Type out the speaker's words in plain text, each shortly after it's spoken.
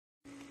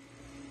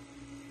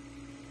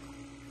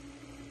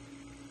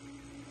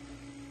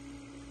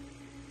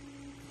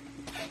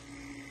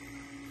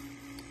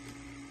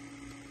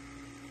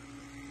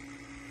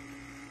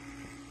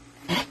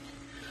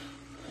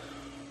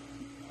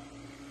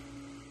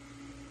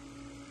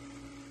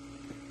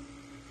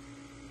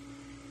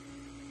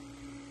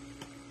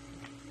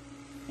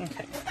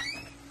Okay.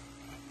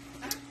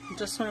 I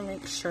just want to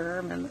make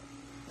sure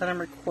that I'm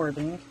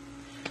recording.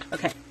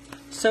 Okay.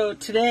 So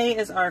today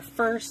is our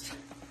first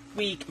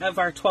week of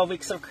our 12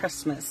 weeks of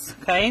Christmas.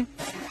 Okay.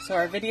 So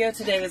our video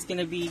today is going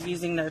to be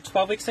using their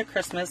 12 weeks of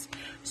Christmas.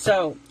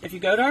 So if you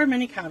go to our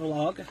mini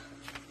catalog,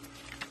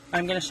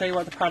 I'm going to show you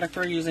what the product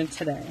we're using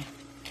today.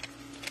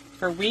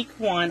 For week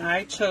 1,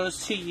 I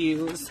chose to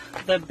use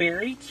the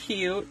Beary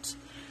Cute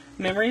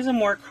Memories and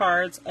More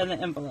cards and the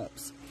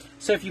envelopes.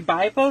 So if you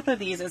buy both of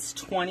these, it's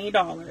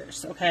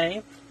 $20,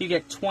 okay? You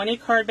get 20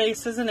 card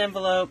bases and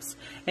envelopes,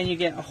 and you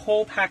get a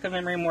whole pack of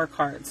Memory and More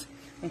cards,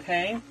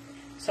 okay?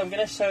 So I'm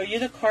going to show you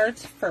the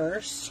cards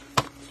first.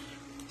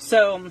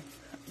 So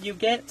you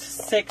get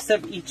 6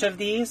 of each of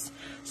these.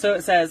 So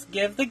it says,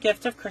 give the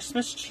gift of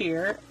Christmas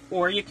cheer,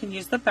 or you can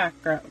use the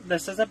background.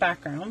 This is a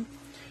background.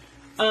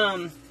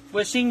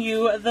 Wishing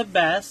you the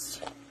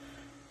best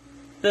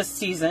this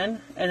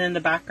season, and then the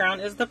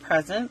background is the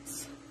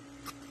presents.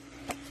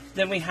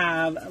 Then we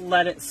have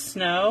Let It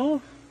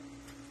Snow,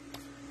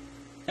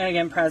 and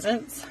again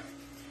presents.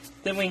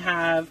 Then we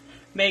have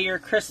May Your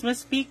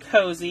Christmas Be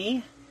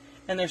Cozy,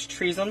 and there's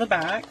trees on the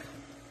back.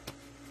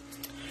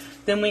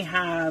 Then we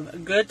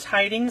have Good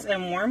Tidings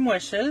and Warm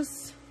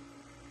Wishes,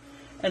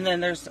 and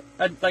then there's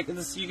like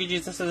this. You could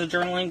use this as a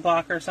journaling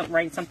block or something,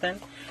 write something.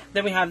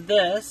 Then we have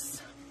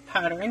this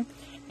pattern.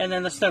 And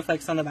then the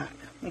snowflakes on the back.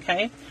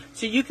 Okay,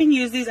 so you can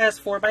use these as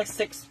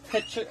 4x6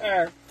 picture,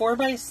 or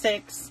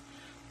 4x6,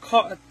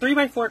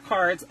 3x4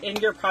 cards in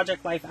your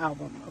Project Life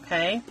album.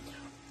 Okay,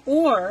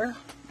 or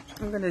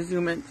I'm going to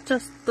zoom in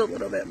just a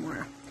little bit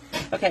more.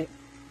 Okay,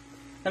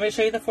 let me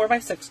show you the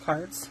 4x6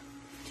 cards.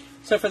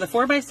 So for the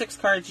 4x6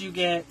 cards, you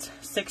get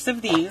 6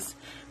 of these.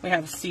 We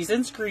have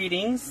Season's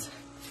Greetings,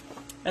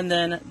 and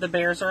then the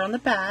bears are on the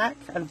back.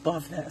 I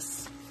love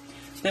this.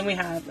 Then we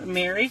have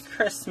Merry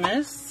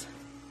Christmas.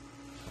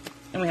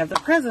 And we have the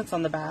presents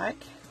on the back.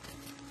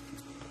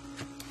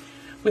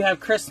 We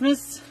have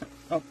Christmas.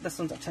 Oh, this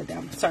one's upside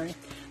down. Sorry.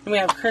 Then we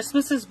have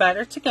Christmas is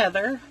Better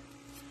Together.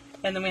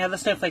 And then we have the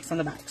snowflakes on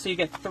the back. So you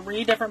get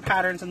 3 different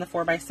patterns in the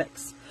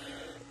 4x6.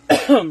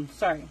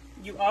 Sorry.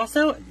 You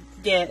also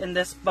get, in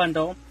this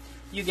bundle,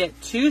 you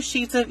get 2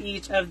 sheets of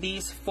each of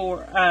these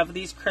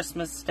these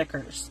Christmas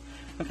stickers.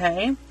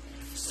 Okay?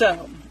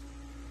 So,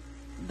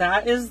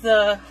 this is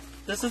the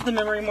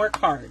Memory More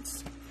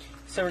cards.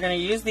 So we're going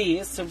to use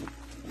these. So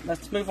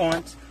let's move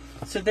on.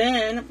 So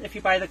then, if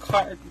you buy the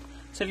card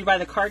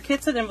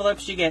kits and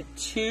envelopes, you get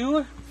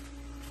 2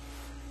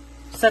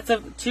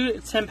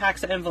 10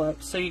 packs of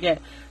envelopes. So you get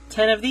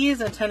 10 of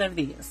these and 10 of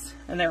these,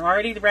 and they're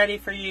already ready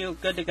for you,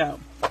 good to go.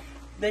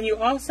 Then you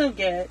also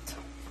get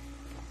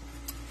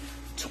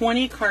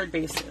 20 card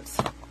bases.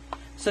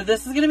 So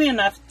this is going to be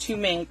enough to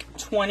make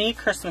 20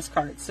 Christmas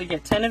cards. So you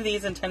get 10 of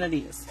these and 10 of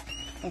these.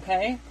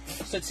 Okay.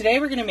 So today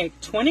we're going to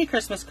make 20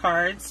 Christmas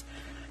cards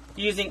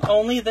using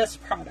only this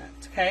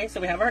product. Okay,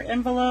 so we have our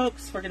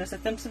envelopes. We're going to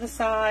set them to the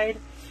side.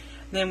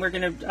 Then we're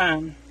going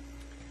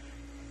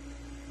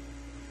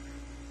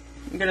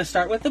to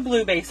start with the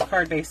blue base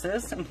card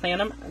bases and plan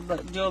them.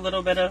 Do a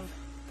little bit of.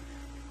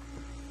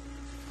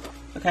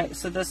 Okay,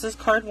 so this is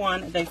card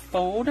 1. They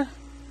fold. Let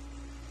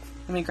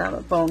me grab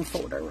a bone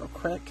folder real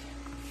quick.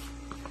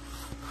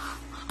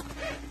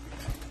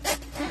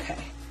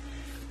 Okay,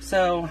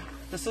 so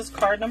this is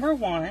card number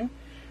 1.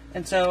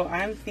 And so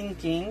I'm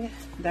thinking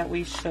that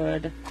we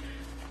should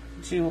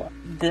do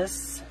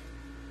this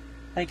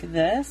like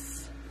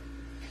this,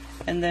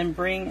 and then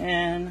bring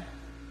in,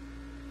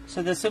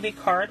 so this will be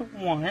card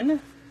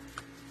 1.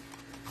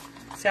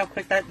 See how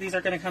quick these are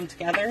going to come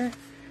together?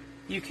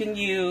 You can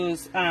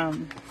use, so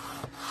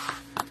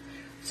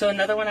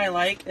another one I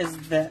like is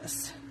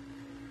this.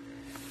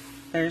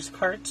 There's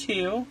card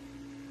 2.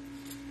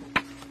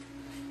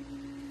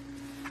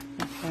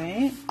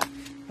 Okay.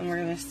 And we're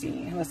going to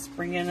see. Let's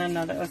bring in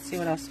another. Let's see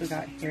what else we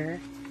got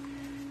here.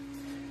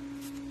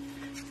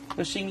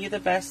 Wishing you the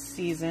best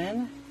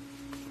season.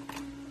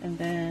 And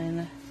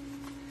then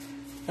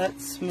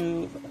let's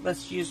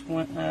use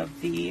one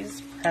of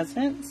these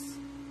presents.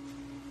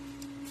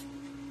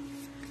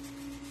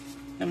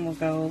 And we'll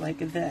go like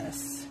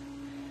this.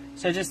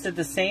 So I just did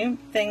the same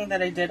thing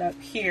that I did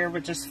up here,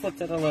 but just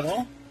flipped it a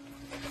little.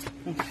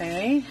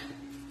 Okay.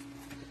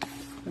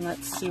 And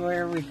let's see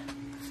where we...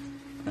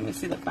 Let me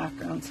see the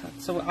background.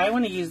 So I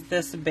want to use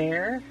this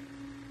bear.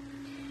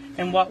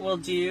 And what we'll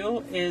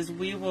do is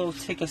we will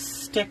take a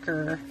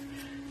sticker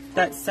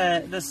that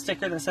says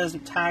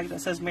tag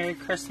that says Merry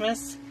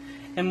Christmas,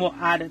 and we'll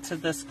add it to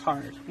this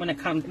card when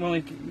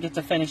we get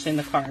to finishing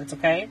the cards,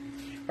 okay?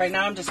 Right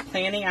now I'm just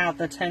planning out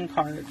the 10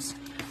 cards.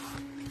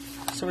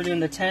 So we're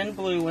doing the 10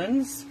 blue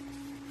ones.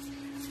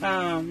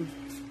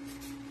 Let's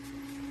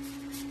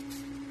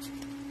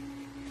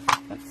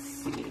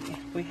see.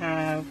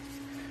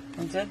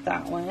 I did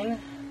that one.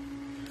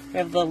 We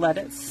have the Let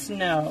It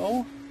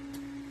Snow.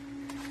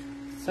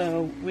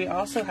 So we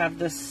also have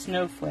this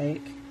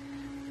snowflake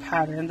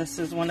pattern. This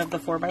is one of the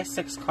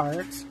 4x6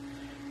 cards.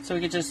 So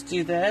we could just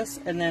do this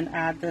and then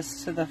add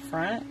this to the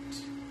front.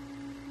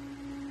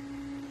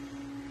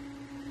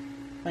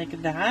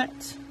 like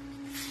that.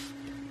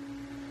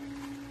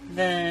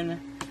 Then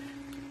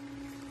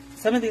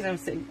some of these I'm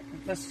saying,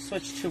 let's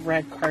switch to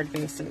red card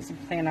bases. I'm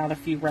playing out a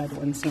few red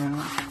ones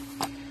now.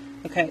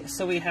 Okay,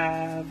 so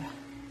we're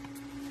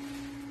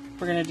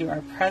going to do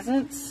our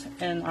presents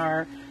and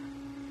our,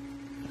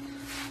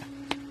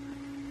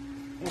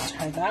 let's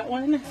try that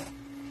one.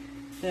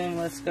 Then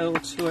let's go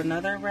to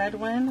another red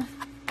one.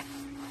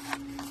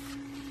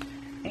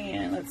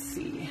 And let's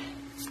see,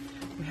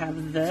 we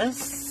have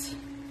this.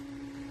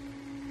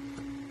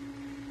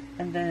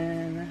 And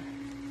then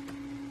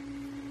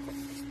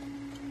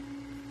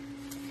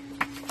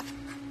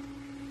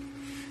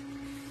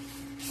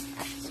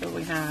so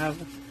we have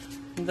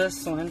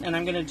this one, and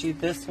I'm going to do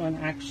this one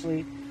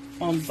actually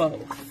on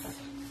both.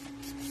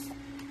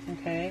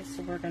 Okay,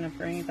 so we're going to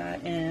bring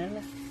that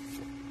in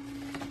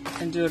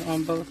and do it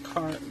on both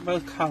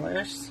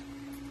colors.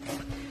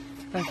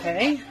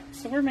 Okay,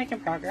 so we're making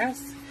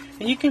progress.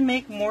 And you can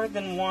make more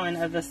than one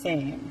of the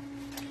same.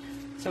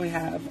 So we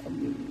have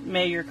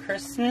May Your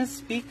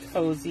Christmas Be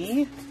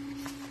Cozy.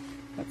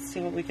 Let's see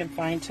what we can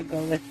find to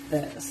go with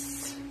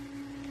this.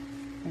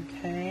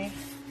 Okay.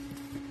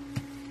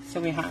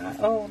 So we have,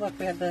 oh look,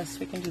 we have this.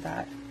 We can do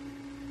that.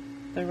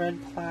 The red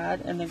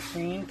plaid and the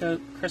green go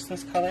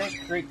Christmas colors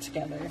great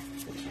together.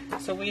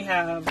 So we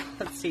have,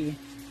 let's see,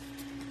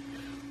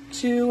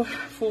 2,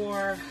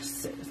 4,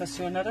 6. Let's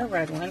do another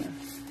red one.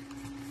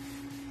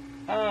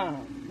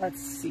 Let's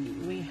see,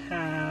 we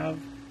have,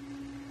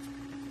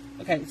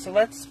 okay, so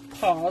let's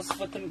pause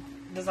with the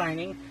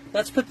designing.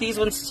 Let's put these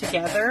ones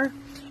together,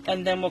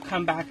 and then we'll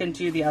come back and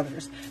do the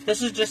others.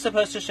 This is just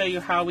supposed to show you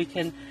how we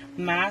can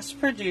mass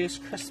produce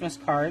Christmas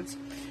cards.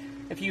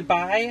 If you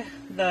buy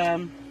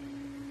the,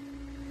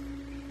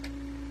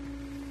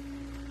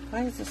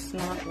 why is this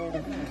not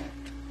rolling?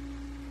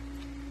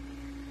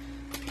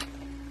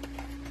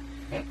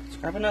 Let's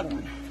grab another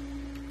one.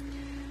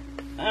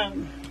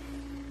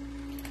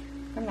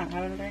 I'm not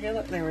having very good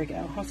luck. There we go.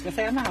 I was going to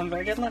say I'm not having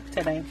very good luck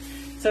today.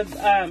 So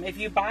if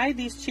you buy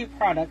these 2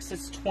 products,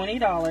 it's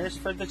 $20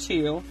 for the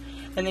 2,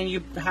 and then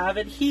you have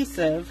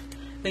adhesive,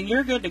 then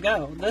you're good to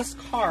go. This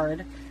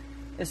card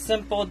is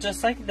simple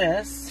just like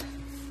this,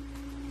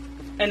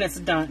 and it's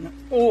done.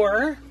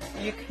 Or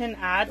you can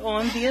add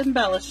on the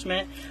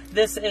embellishment.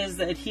 This is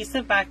the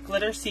adhesive back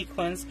glitter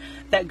sequins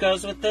that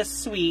goes with this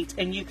suite,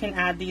 and you can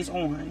add these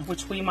on,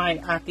 which we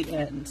might at the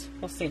end.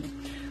 We'll see.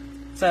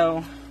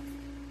 So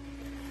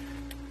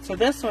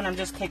this one, I'm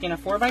just taking a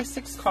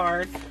 4x6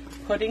 card,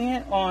 putting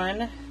it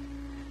on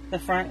the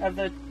front of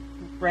the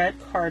red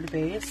card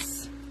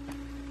base.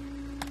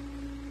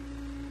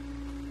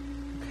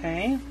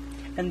 Okay,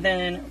 and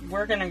then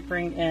we're going to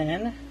bring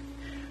in,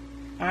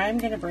 I'm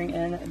going to bring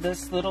in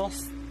this little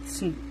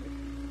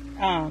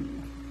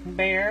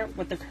bear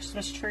with the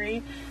Christmas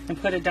tree and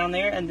put it down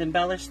there and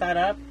embellish that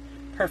up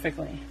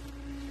perfectly.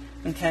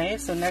 Okay,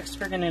 so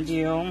next we're going to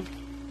do,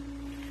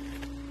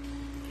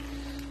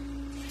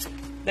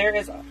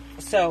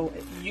 so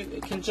you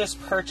can just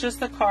purchase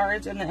the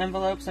cards and the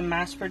envelopes and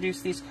mass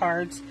produce these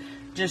cards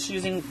just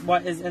using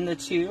what is in the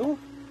 2,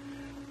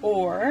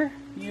 or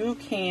you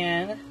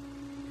can,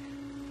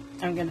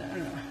 I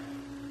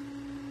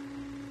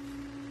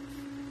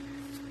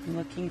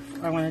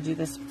want to do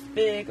this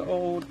big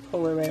old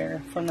polar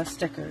bear from the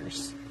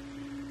stickers.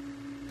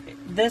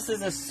 This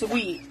is a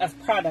suite of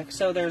products.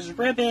 So there's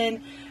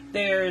ribbon,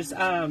 there's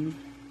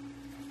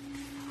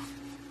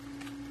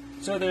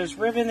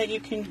ribbon that you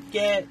can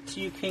get.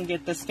 You can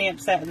get the stamp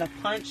set and the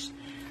punch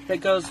that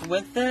goes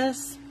with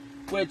this,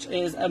 which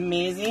is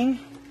amazing.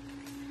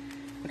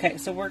 Okay,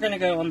 so we're going to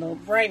go on the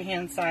right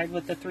hand side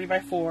with the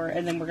 3x4,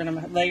 and then we're going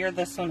to layer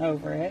this one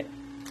over it.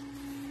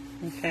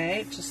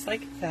 Okay, just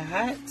like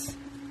that.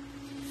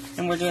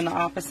 And we're doing the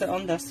opposite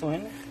on this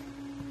one.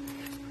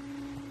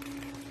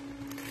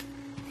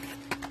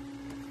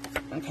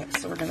 Okay,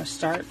 so we're going to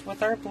start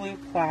with our blue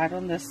plaid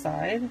on this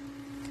side.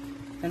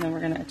 And then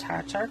we're going to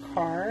attach our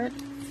card,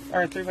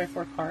 our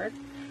 3x4 card.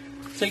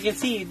 So you can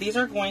see these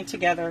are going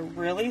together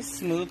really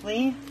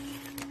smoothly,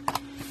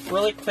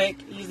 really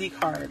quick, easy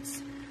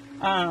cards.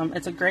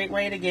 It's a great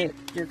way to get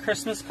your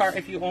Christmas card.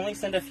 If you only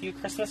send a few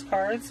Christmas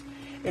cards,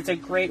 it's a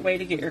great way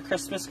to get your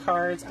Christmas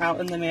cards out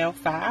in the mail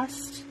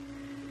fast.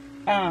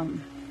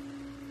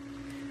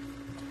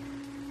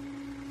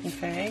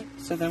 Okay,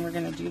 so then we're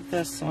going to do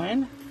this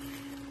one.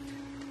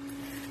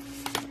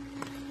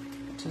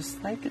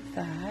 Just like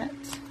that.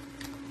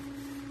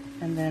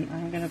 And then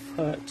I'm going to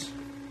put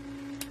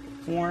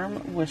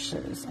warm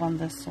wishes on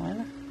this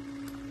one.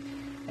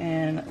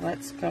 And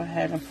let's go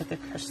ahead and put the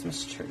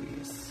Christmas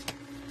trees,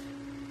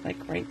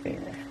 like right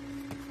there.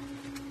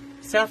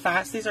 See how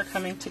fast these are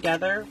coming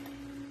together?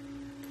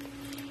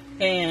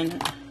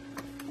 And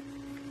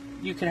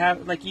you could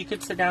have, like, you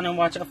could sit down and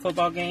watch a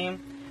football game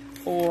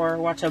or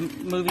watch a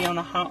movie on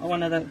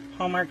one of the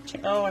Hallmark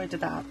oh, I did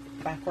that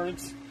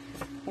backwards.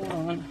 Hold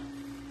on.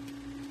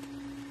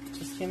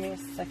 Just give me a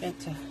second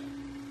to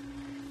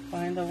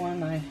find the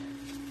one I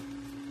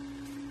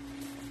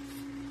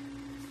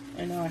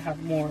know I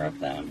have more of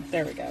them.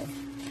 There we go.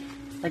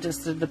 I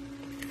just did the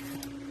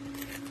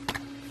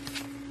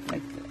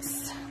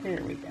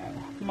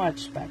go.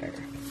 Much better.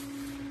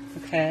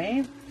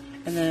 Okay.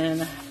 And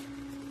then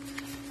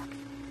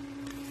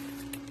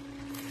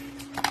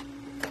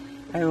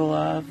I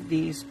love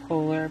these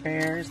polar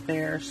bears. They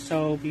are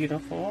so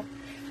beautiful.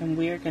 And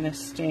we are going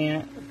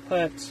to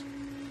put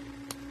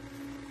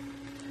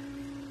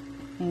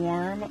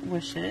warm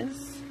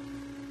wishes.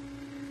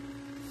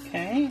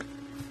 Okay.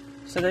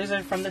 So those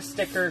are from the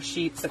sticker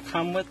sheets that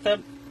come with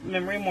the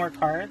Memory More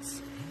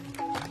cards.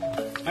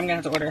 I'm going to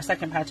have to order a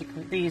second package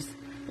of these.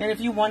 And if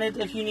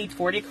you need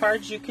 40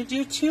 cards, you could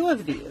do 2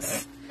 of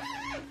these.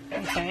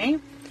 Okay.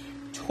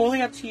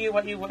 Totally up to you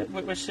what you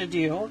wish to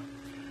do.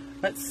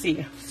 Let's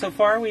see. So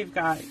far we've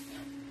got,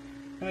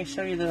 let me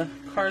show you the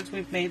cards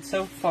we've made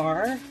so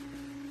far.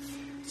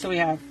 So we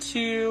have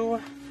 2,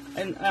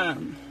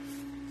 and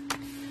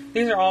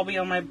these are all be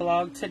on my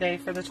blog today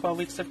for the 12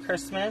 weeks of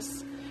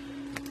Christmas.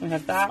 We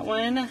have that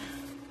one,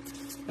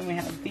 and we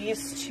have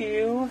these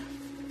 2.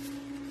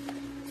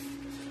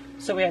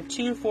 So we have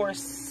 2, 4,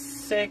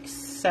 6,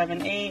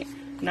 7, 8,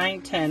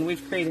 9, 10.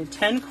 We've created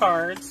 10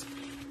 cards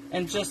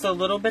in just a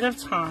little bit of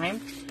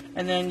time.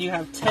 And then you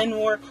have 10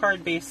 more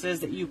card bases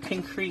that you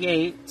can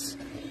create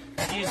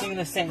using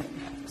the same.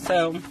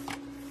 So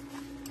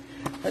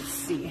let's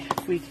see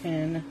if we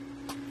can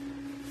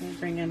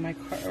bring in my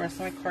rest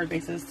of my card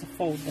bases to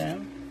fold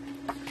them.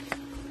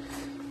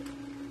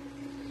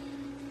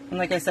 And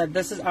like I said,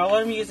 this is all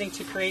I'm using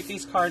to create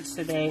these cards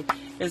today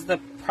is the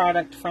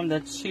product from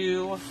the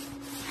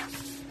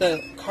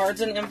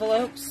cards and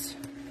envelopes.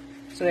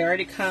 So they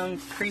already come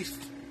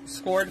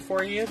pre-scored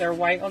for you. They're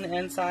white on the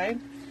inside.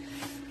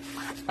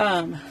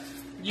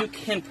 You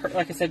can,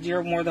 like I said,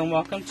 you're more than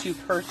welcome to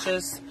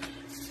purchase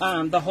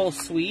the whole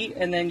suite,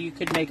 and then you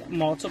could make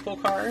multiple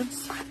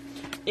cards.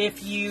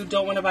 If you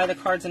don't want to buy the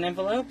cards and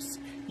envelopes,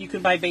 you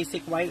can buy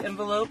basic white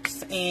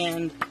envelopes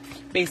and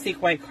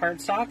basic white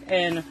cardstock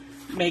and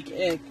make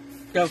it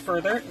go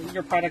further.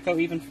 Your product go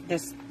even,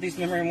 these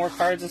Memory More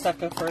cards and stuff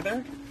go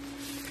further.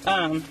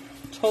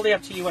 Totally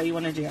up to you what you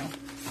want to do.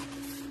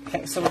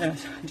 Okay, so we're going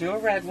to do a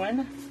red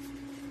one.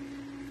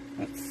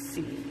 Let's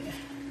see.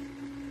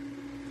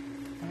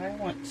 I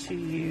want to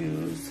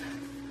use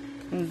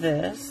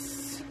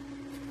this.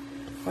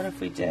 What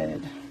if we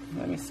did,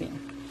 let me see.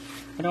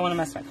 I don't want to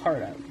mess my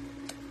card up.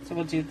 So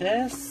we'll do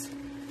this,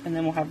 and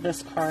then we'll have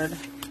this card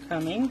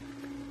coming.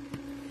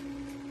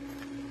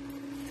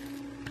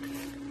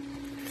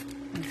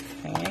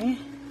 Okay.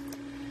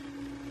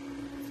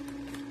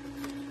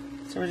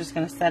 So we're just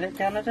going to set it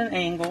down at an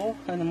angle,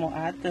 and then we'll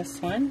add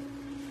this one.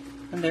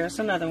 And there's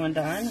another one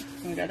done.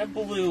 We got a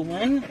blue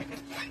one.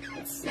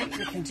 Let's see if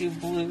we can do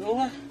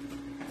blue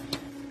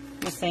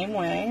the same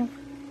way.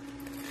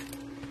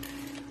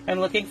 I'm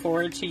looking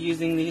forward to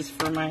using these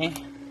for my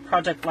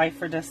project life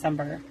for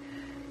December.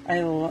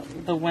 I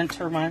love the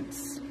winter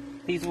months.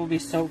 These will be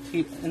so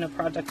cute in a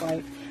project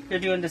life. If you're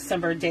doing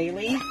December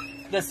daily,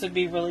 this would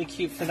be really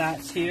cute for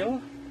that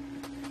too.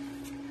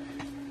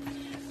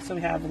 So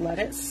we have Let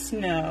It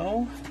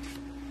Snow.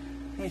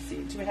 Let me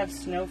see, do we have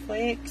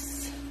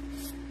snowflakes?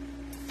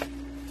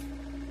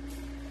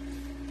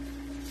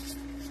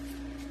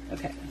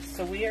 Okay,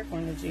 so we are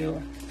going to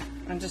do,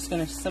 I'm just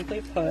going to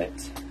simply put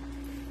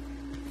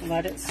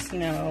Let It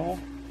Snow,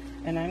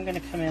 and I'm going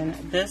to come in,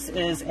 this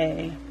is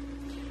I'm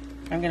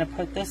going to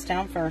put this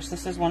down first.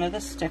 This is one of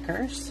the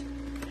stickers,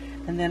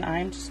 and then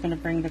I'm just going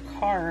to bring the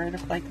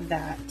card like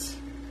that.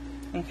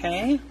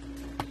 Okay,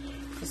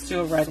 let's do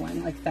a red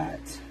one like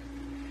that.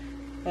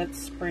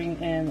 Let's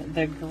bring in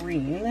the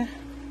green.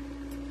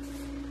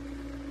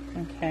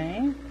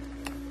 Okay,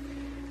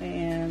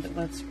 and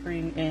let's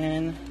bring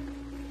in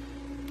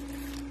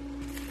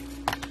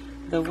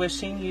the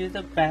Wishing You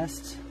the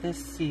Best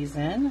this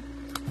season.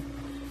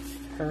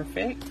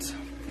 Perfect.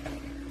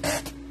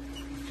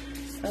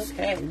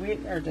 Okay, we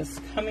are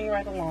just coming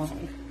right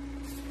along.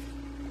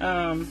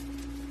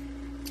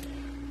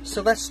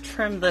 So let's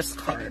trim this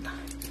card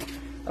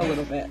a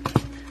little bit.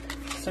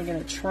 So I'm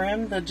going to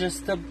trim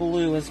just the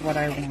blue is what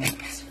I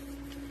want.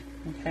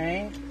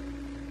 Okay,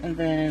 and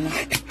then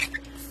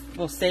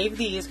we'll save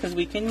these because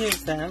we can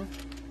use them.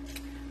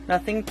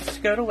 Nothing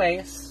to go to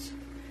waste.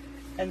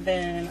 And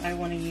then I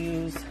want to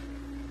use,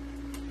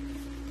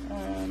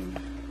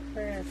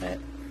 where is it?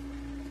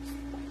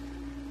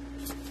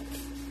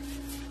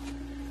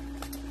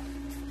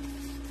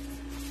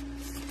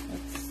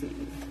 Let's see.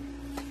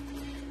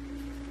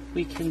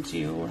 We can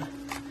do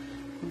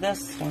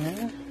this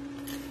one.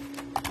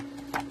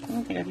 I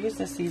don't think I've used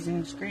this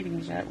season's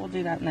greetings yet. We'll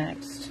do that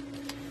next.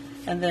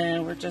 And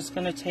then we're just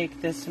going to take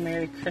this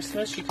Merry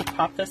Christmas. You could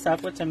pop this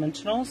up with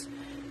dimensionals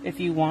if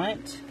you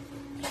want.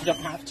 You don't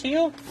have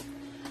to.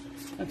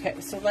 Okay,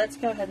 so let's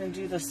go ahead and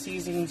do the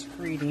season's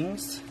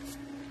greetings.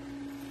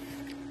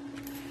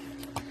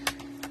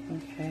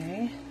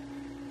 Okay.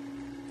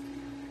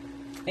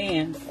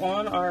 And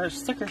on our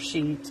sticker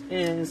sheet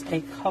is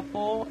a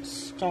couple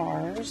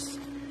stars.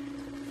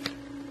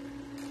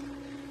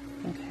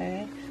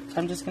 Okay, so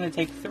I'm just going to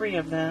take 3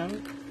 of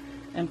them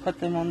and put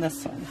them on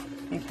this one.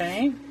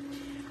 Okay,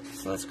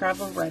 so let's grab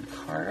a red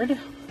card.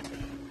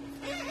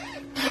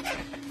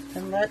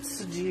 And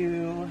let's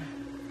do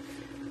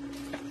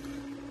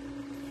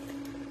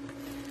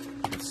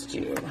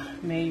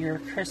May Your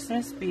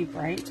Christmas Be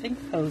Bright and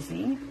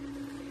Cozy.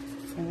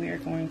 And we are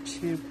going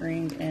to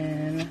bring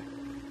in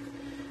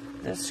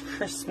this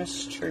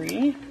Christmas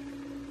tree.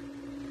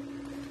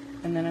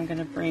 And then I'm going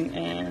to bring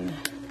in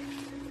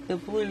the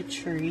blue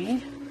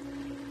tree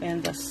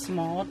and the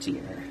small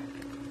deer.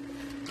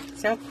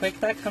 See how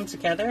quick that comes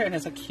together, and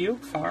it's a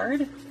cute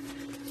card.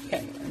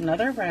 Okay,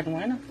 another red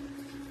one.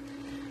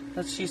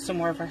 Let's use some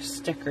more of our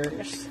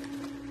stickers.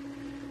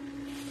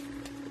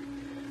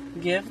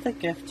 Give the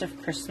gift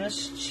of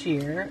Christmas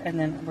cheer, and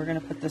then we're going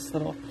to put this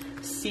little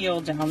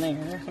seal down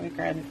there. Let me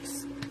grab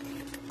this.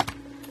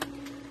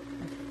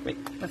 Wait,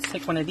 let's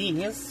take one of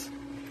these.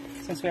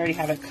 Since we already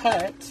have it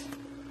cut,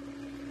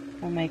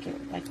 we'll make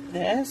it like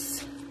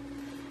this.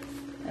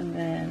 And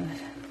then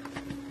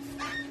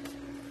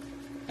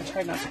I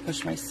tried not to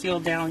push my seal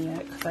down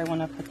yet because I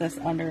want to put this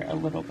under a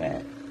little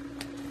bit.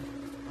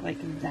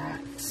 Like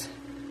that.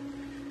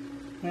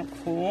 Isn't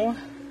that cool?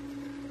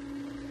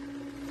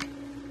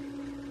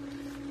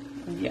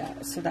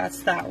 Yeah, so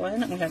that's that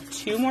one. We have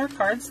 2 more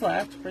cards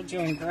left. We're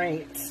doing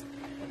great.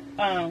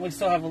 We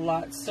still have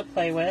lots to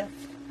play with.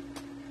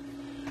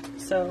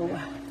 So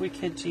we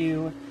could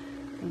do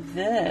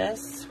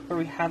this, where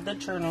we have the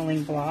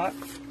journaling block,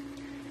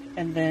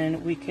 and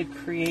then we could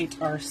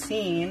create our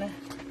scene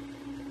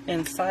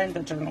inside the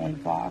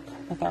journaling block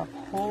with our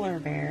polar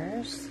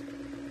bears,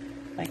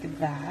 like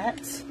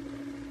that.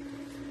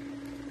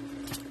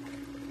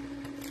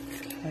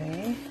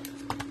 Okay.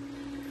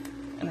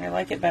 And I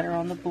like it better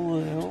on the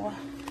blue.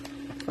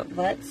 But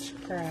let's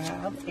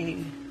grab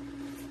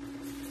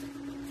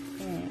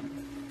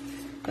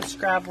let's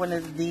grab one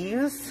of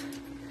these.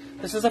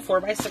 This is a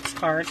 4x6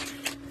 card,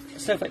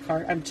 snowflake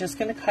card. I'm just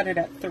going to cut it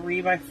at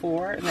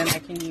 3x4, and then I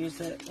can use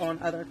it on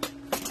other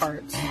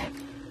cards.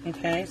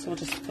 Okay, so we'll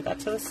just put that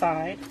to the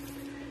side.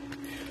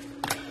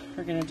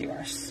 We're going to do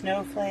our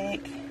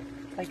snowflake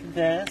like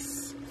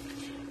this.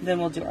 Then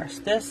we'll do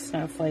this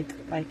snowflake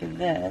like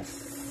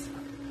this.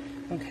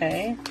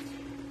 Okay.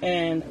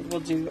 And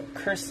we'll do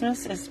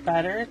Christmas is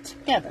Better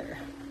Together.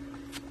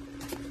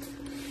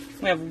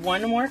 We have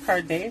 1 more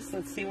card base.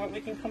 Let's see what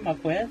we can come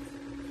up with.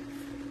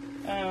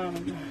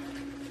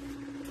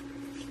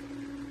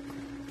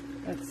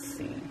 Let's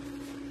see.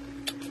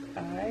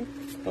 I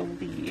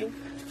believe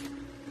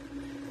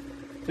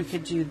we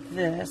could do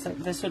this.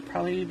 This would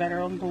probably be better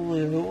on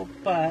blue,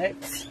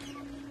 but...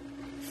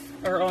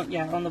 Or,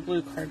 on the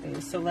blue card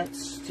base. So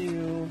let's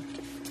do...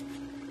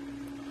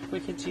 We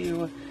could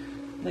do...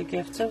 The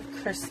Gift of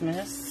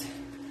Christmas.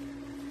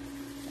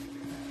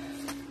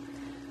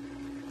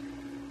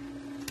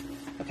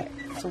 Okay,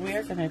 so we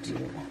are going to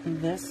do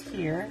this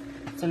here.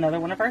 It's another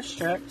one of our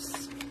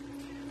strips.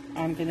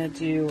 I'm going to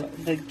do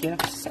the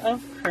Gifts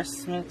of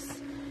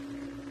Christmas.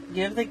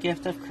 Give the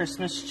Gift of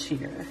Christmas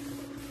Cheer.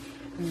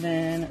 And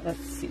then,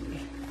 let's see.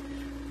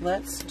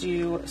 Let's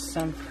do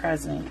some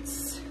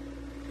presents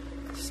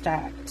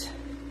stacked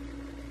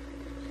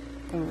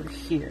over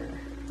here.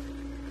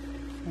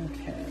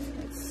 Okay,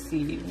 let's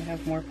see. We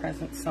have more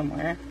presents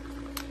somewhere.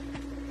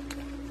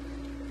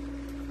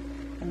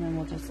 And then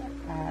we'll just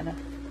add.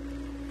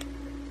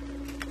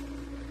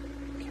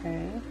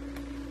 Okay.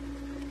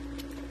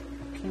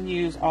 You can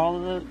use all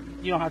of the,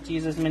 you don't have to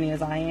use as many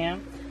as I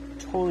am.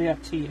 Totally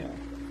up to you.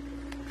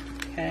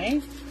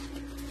 Okay.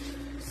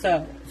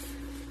 So,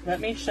 let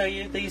me show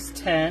you these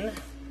 10.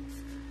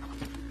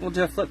 We'll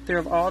do a flip through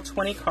of all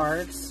 20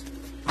 cards.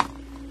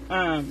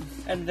 And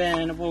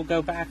then we'll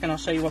go back and I'll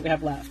show you what we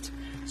have left.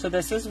 So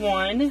this is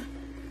 1,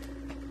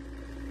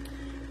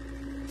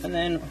 and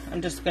then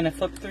I'm just going to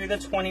flip through the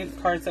 20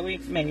 cards that we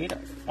made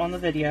on the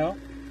video.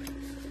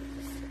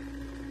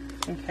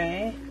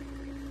 Okay.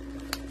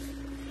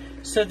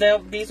 So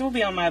these will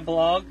be on my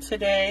blog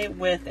today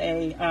with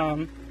a,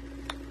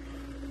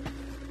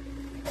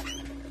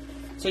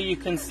 so you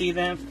can see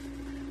them.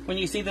 When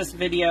you see this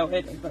video,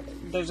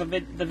 there's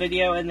the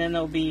video, and then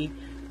there'll be,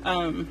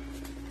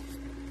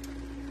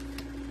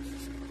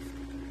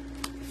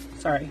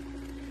 sorry.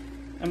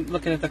 I'm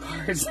looking at the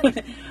cards.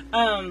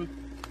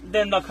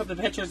 Then they'll put the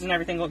pictures and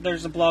everything.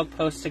 There's a blog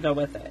post to go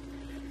with it.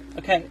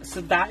 Okay,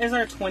 so that is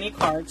our 20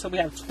 cards. So we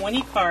have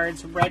 20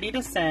 cards ready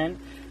to send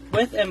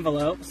with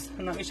envelopes.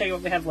 And let me show you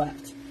what we have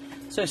left.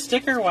 So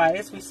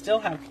sticker-wise, we still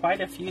have quite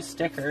a few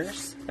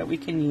stickers that we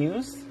can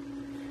use.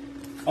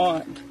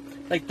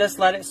 Like this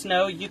Let It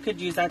Snow, you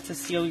could use that to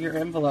seal your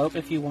envelope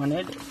if you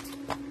wanted.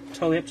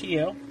 Totally up to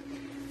you.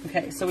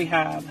 Okay, so we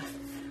have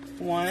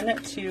 1,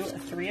 2,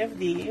 3 of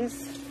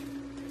these.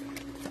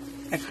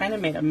 I kind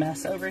of made a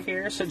mess over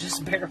here, so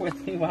just bear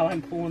with me while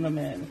I'm pulling them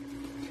in.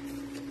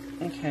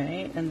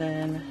 Okay, and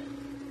then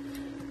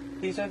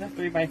these are the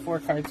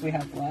 3x4 cards we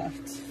have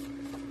left.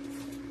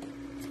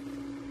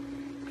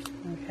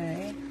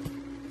 Okay.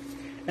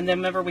 And then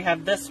remember we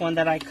have this one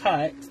that I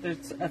cut.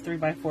 There's a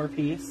 3x4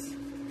 piece.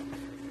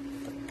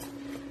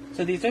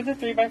 So these are the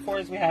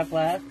 3x4s we have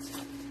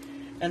left.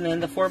 And then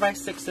the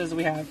 4x6s,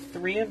 we have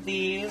 3 of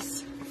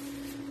these.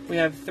 We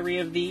have 3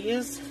 of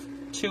these.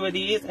 2 of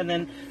these, and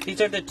then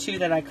these are the 2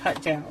 that I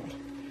cut down.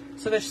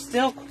 So there's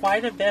still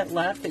quite a bit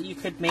left that you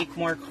could make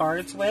more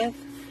cards with,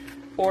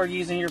 or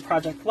use in your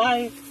project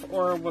life,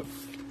 or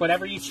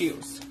whatever you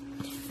choose.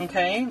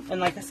 Okay, and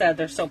like I said,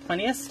 there's still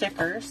plenty of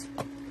stickers,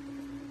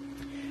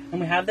 and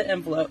we have the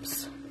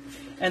envelopes,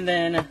 and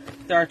then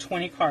there are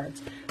 20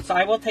 cards. So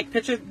I will take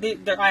pictures.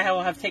 I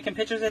will have taken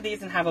pictures of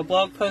these and have a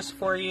blog post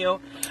for you.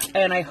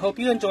 And I hope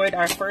you enjoyed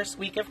our first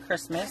week of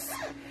Christmas.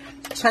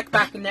 Check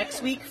back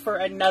next week for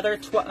another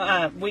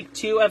week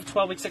 2 of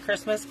 12 Weeks of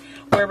Christmas,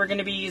 where we're going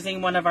to be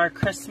using one of our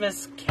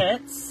Christmas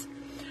kits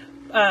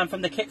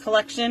from the kit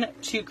collection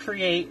to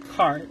create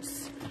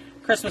cards,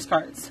 Christmas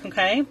cards.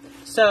 Okay,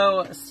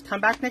 so come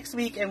back next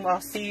week and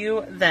I'll see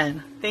you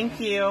then. Thank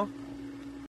you.